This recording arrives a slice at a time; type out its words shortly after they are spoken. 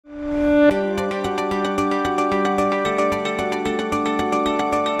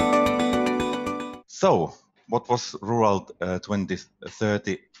So, what was Rural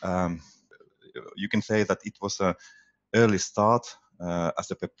 2030? You can say that it was an early start as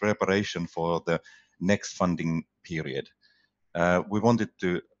a preparation for the next funding period. We wanted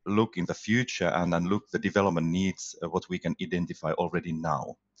to look in the future and look the development needs, what we can identify already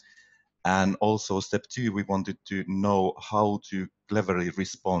now. And also step 2, we wanted to know how to cleverly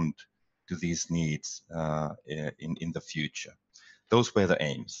respond to these needs in the future. Those were the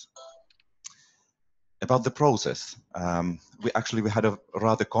aims. About the process, we had a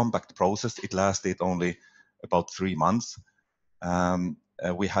rather compact process. It lasted only about 3 months.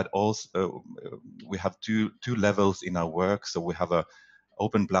 We have two levels in our work. So we have a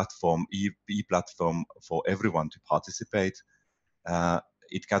open platform, e-platform for everyone to participate.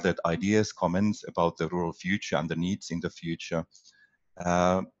 It gathered ideas, comments about the rural future and the needs in the future.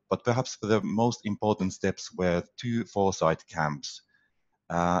 But perhaps the most important steps were 2 foresight camps.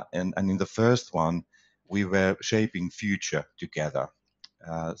 And in the first one, we were shaping future together.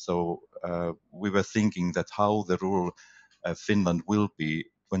 We were thinking that how the rural Finland will be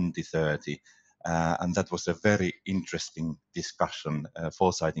 2030. And that was a very interesting discussion,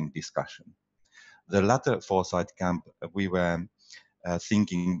 foresighting discussion. The latter foresight camp, we were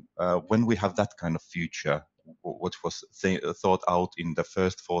thinking when we have that kind of future, what was thought out in the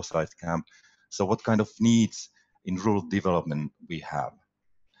first foresight camp, so what kind of needs in rural development we have.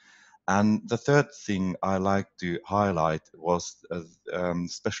 And the third thing I like to highlight was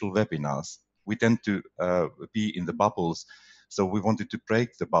special webinars. We tend to be in the bubbles, so we wanted to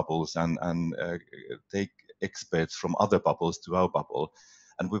break the bubbles and take experts from other bubbles to our bubble.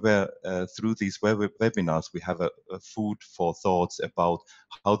 And we were, through these webinars, we have a food for thoughts about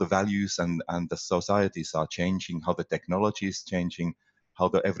how the values and the societies are changing, how the technology is changing, how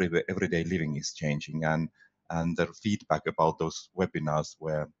the everyday living is changing. And the feedback about those webinars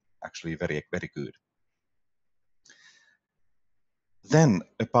were actually very, very good. Then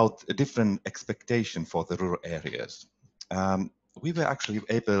about a different expectation for the rural areas. We were actually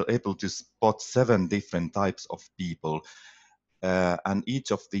able to spot 7 different types of people. And each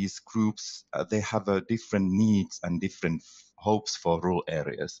of these groups, they have different needs and different hopes for rural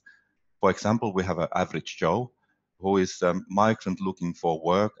areas. For example, we have an average Joe who is a migrant looking for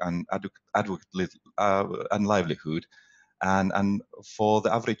work and livelihood. And for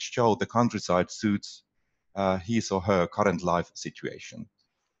the average Joe, the countryside suits his or her current life situation.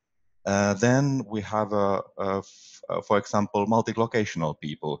 Then we have, for example, multi-locational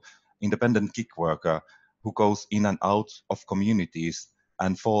people, independent gig worker who goes in and out of communities.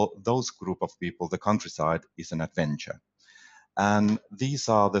 And for those group of people, the countryside is an adventure. And these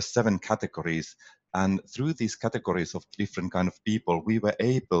are the 7 categories. And through these categories of different kind of people, we were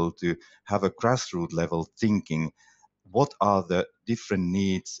able to have a grassroots level thinking. What are the different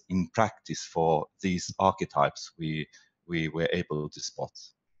needs in practice for these archetypes we were able to spot?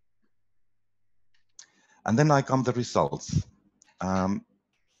 And then I come the results.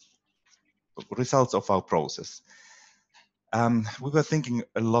 Results of our process. We were thinking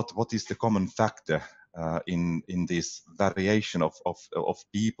a lot, what is the common factor in this variation of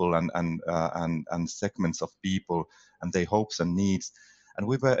people and segments of people and their hopes and needs. And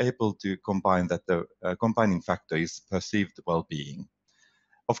we were able to combine that the combining factor is perceived well-being.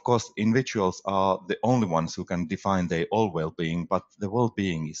 Of course, individuals are the only ones who can define their own well-being, but the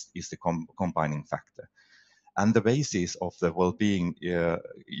well-being is the combining factor. And the basis of the well-being,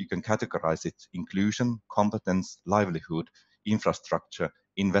 you can categorize it: inclusion, competence, livelihood, infrastructure,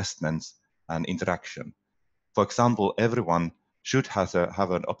 investments, and interaction. For example, everyone should have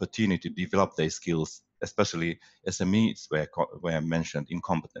an opportunity to develop their skills, especially SMEs were mentioned in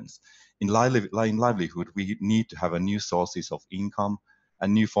competence. In livelihood, we need to have a new sources of income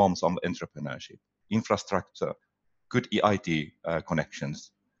and new forms of entrepreneurship. Infrastructure, good IT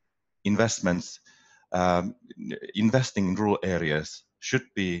connections. Investments, investing in rural areas should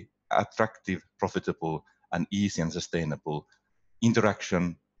be attractive, profitable, and easy and sustainable.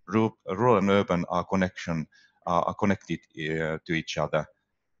 Interaction, rural and urban are connected to each other.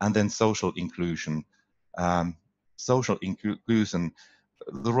 And then social inclusion. Social inclusion,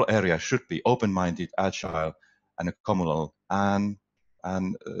 the rural area should be open-minded, agile, and communal, and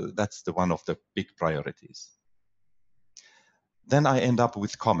that's one of the big priorities. Then I end up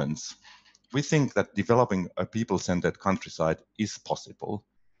with comments. We think that developing a people-centered countryside is possible.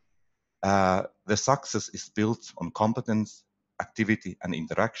 The success is built on competence, activity, and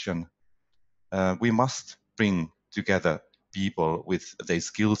interaction. We must bring together people with their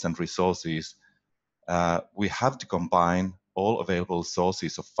skills and resources. We have to combine all available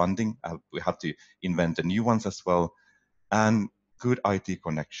sources of funding. We have to invent the new ones as well. And good IT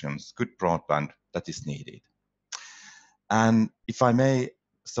connections, good broadband that is needed. And if I may,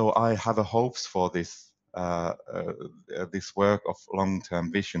 so I have a hopes for this this work of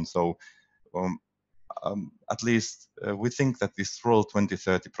long-term vision. So at least we think that this RURAL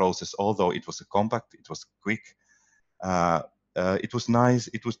 2030 process, although it was a compact, it was quick, it was nice.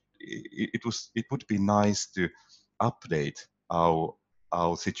 It would be nice to update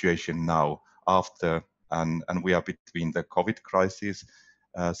our situation now after and we are between the COVID crisis.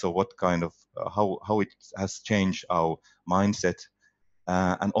 So what kind of how it has changed our mindset,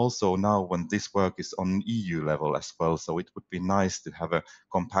 and also now when this work is on EU level as well. So it would be nice to have a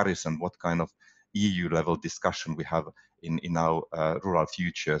comparison what kind of EU level discussion we have in our rural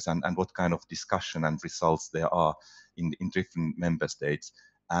futures, and what kind of discussion and results there are in different member states.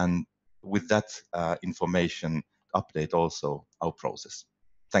 And with that information, update also our process.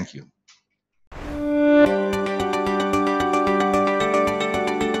 Thank you.